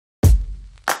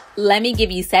Let me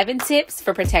give you 7 tips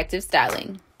for protective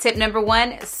styling. Tip number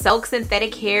 1, soak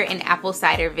synthetic hair in apple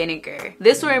cider vinegar.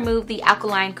 This will remove the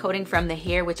alkaline coating from the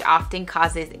hair, which often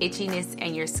causes itchiness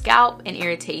in your scalp and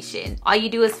irritation. All you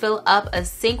do is fill up a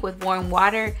sink with warm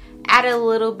water, add a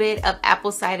little bit of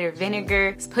apple cider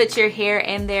vinegar, put your hair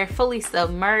in there fully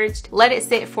submerged, let it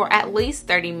sit for at least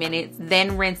 30 minutes,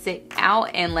 then rinse it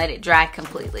out and let it dry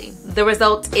completely. The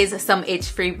result is some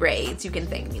itch-free braids. You can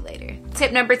thank me later.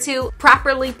 Tip number 2,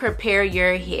 properly prepare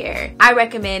your hair. I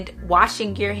recommend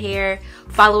washing your hair,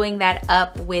 following that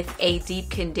up with a deep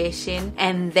condition,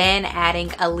 and then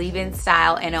adding a leave-in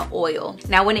style and an oil.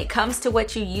 Now, when it comes to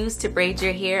what you use to braid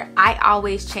your hair, I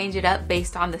always change it up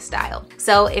based on the style.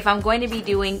 So if I'm going to be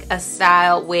doing a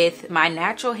style with my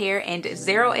natural hair and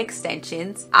 0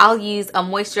 extensions, I'll use a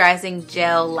moisturizing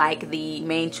gel like the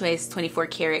Main Choice 24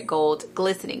 karat gold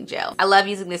glistening gel. I love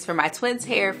using this for my twins'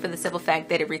 hair for the simple fact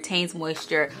that it retains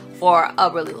moisture for a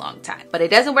really long time. But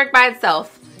it doesn't work by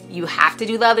itself. You have to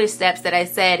do the other steps that I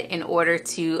said in order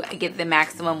to get the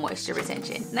maximum moisture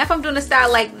retention. Now, if I'm doing a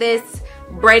style like this,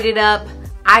 braided up,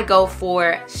 I go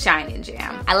for Shine and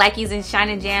Jam. I like using Shine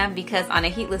and Jam because on a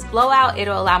heatless blowout,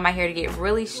 it'll allow my hair to get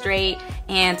really straight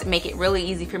and make it really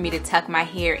easy for me to tuck my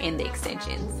hair in the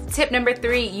extensions. Tip number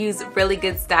 3, use really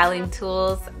good styling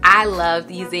tools. I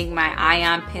love using my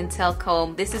Ion Pintail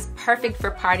comb. This is perfect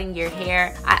for parting your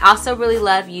hair. I also really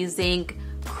love using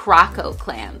Croco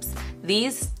clamps.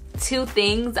 These 2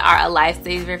 things are a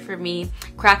lifesaver for me.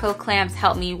 Croco clamps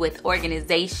help me with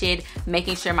organization,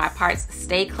 making sure my parts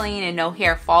stay clean and no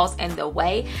hair falls in the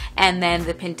way, and then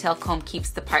the Pintail comb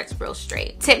keeps the parts real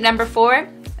straight. Tip number 4,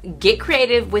 get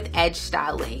creative with edge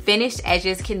styling. Finished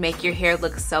edges can make your hair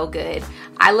look so good.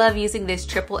 I love using this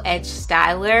triple edge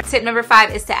styler. Tip number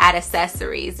 5 is to add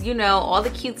accessories. You know, all the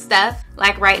cute stuff.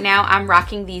 Like right now, I'm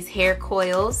rocking these hair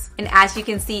coils, and as you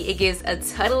can see, it gives a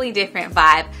totally different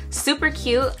vibe. Super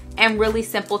cute and really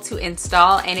simple to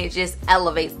install, and it just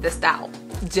elevates the style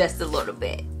just a little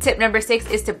bit. Tip number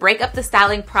 6 is to break up the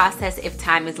styling process if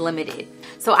time is limited.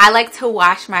 So I like to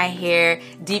wash my hair,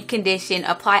 deep condition,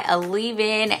 apply a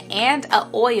leave-in and an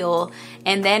oil,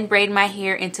 and then braid my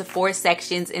hair into 4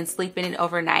 sections and sleep in it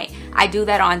overnight. I do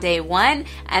that on day 1,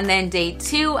 and then day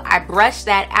 2, I brush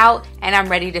that out and I'm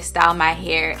ready to style my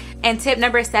hair. And tip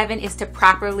number 7 is to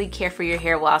properly care for your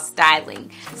hair while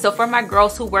styling. So for my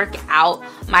girls who work out,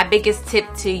 my biggest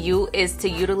tip to you is to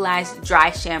utilize dry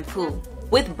shampoo.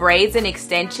 With braids and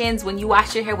extensions, when you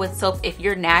wash your hair with soap, if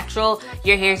you're natural,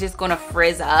 your hair is just gonna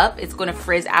frizz up. It's gonna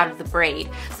frizz out of the braid.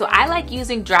 So I like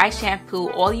using dry shampoo.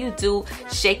 All you do,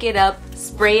 shake it up,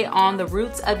 spray it on the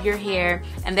roots of your hair,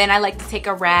 and then I like to take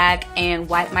a rag and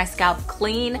wipe my scalp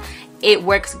clean. It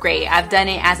works great. I've done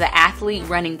it as an athlete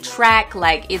running track.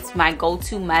 Like, it's my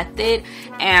go-to method,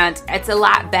 and it's a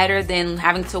lot better than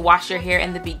having to wash your hair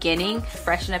in the beginning. To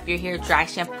freshen up your hair, dry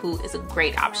shampoo is a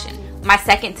great option. My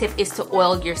second tip is to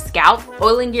oil your scalp.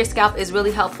 Oiling your scalp is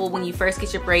really helpful when you first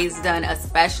get your braids done,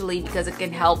 especially because it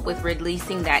can help with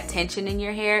releasing that tension in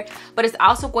your hair, but it's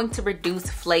also going to reduce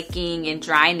flaking and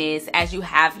dryness as you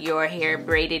have your hair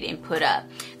braided and put up.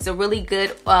 It's a really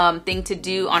good thing to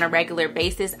do on a regular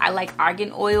basis. I like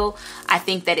argan oil. I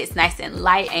think that it's nice and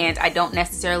light, and I don't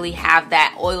necessarily have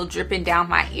that oil dripping down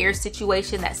my ear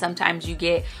situation that sometimes you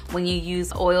get when you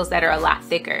use oils that are a lot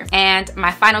thicker. And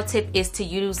my final tip is to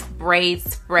use braid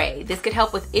spray. This could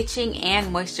help with itching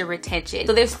and moisture retention.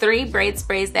 So there's 3 braid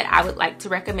sprays that I would like to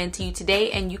recommend to you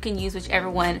today, and you can use whichever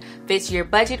one fits your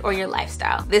budget or your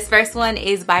lifestyle. This first one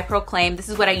is by Proclaim. This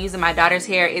is what I use in my daughter's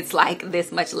hair. It's like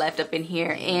this much left up in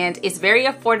here, and it's very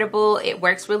affordable. It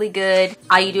works really good.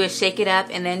 All you do is shake it up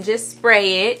and then just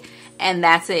spray it, and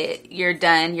that's it. You're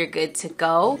done. You're good to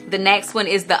go. The next one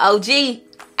is the OG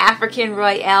African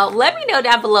Royale. Let me know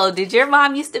down below, did your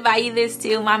mom used to buy you this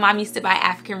too? My mom used to buy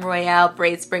African Royale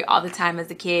braid spray all the time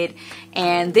as a kid,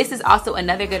 and this is also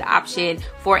another good option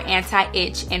for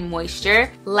anti-itch and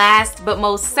moisture. Last but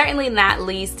most certainly not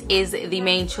least is the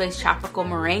Main Choice Tropical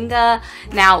Moringa.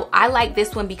 Now, I like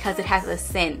this one because it has a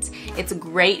scent. It's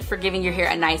great for giving your hair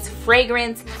a nice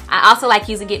fragrance. I also like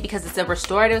using it because it's a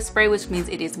restorative spray, which means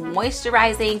it is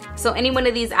moisturizing. So any one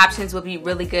of these options will be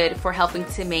really good for helping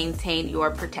to maintain your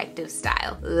protective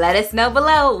style. Let us know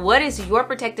below, what is your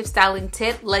protective styling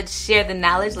tip? Let's share the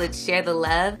knowledge, let's share the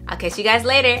love. I'll catch you guys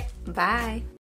later. Bye.